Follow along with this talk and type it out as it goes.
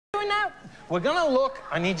now, we're going to look...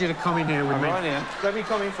 I need you to come in here with me. Right in. Let me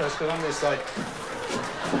come in first, because I'm this side.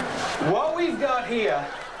 What we've got here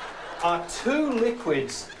are two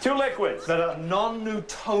liquids. Two liquids. That are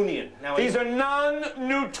non-Newtonian. Now, these are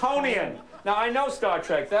non-Newtonian. Now, I know Star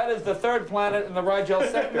Trek. That is the third planet in the Rigel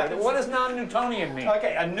sector. What does non-Newtonian mean?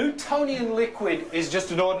 Okay, a Newtonian liquid is just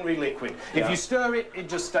an ordinary liquid. If you stir it, it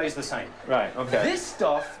just stays the same. Right, okay. This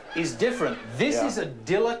stuff is different. This is a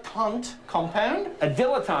dilettante compound. A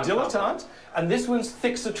dilettante? Dilettante. And this one's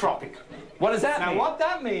thixotropic. What does that mean? Now, what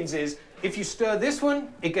that means is, if you stir this one,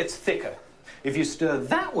 it gets thicker. If you stir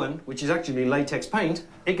that one, which is actually latex paint,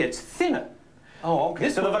 it gets thinner. Oh, okay.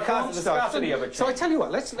 So the viscosity of it. So I tell you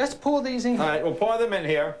what, let's pour these in here. All right, we'll pour them in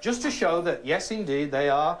here. Just to show that, yes, indeed, they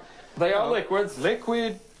are... They are liquids.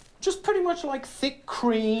 Liquid, just pretty much like thick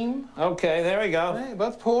cream. Okay, there we go. They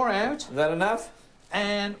both pour out. Is that enough?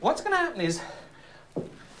 And what's going to happen is,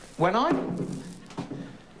 when I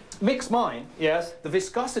mix mine, yes, the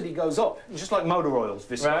viscosity goes up. Just like motor oils,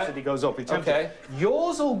 viscosity goes up. Okay.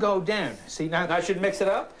 Yours will go down. See, now... I should mix it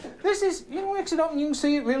up? This is... You know, mix it up and you can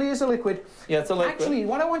see it really is a liquid. Yeah, it's a liquid. Actually,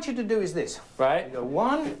 what I want you to do is this. Right. You go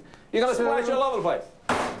one... You're going to splash all over the place.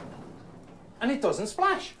 And it doesn't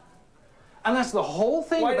splash. And that's the whole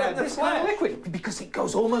thing about this kind of liquid. Because it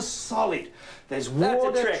goes almost solid. There's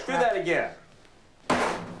water... That's a trick. Do that again.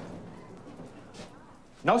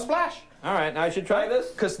 No splash. All right, now I should try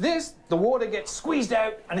this? Because this, the water gets squeezed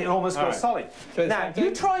out and it almost goes solid. Now,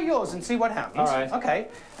 you try yours and see what happens. All right. Okay,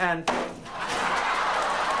 and...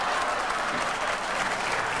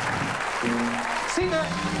 See that?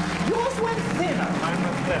 Yours went thinner. Mine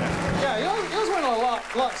went thinner. Yeah, yours went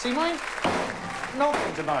a lot. See, mine?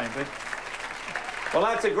 Nothing to mine, but... Well,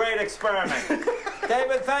 that's a great experiment.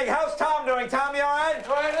 David, how's Tom doing? Tom, you all right?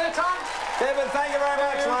 All right there, Tom? David, thank you very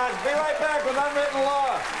much, lads. Be right back with Unwritten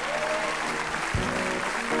Law.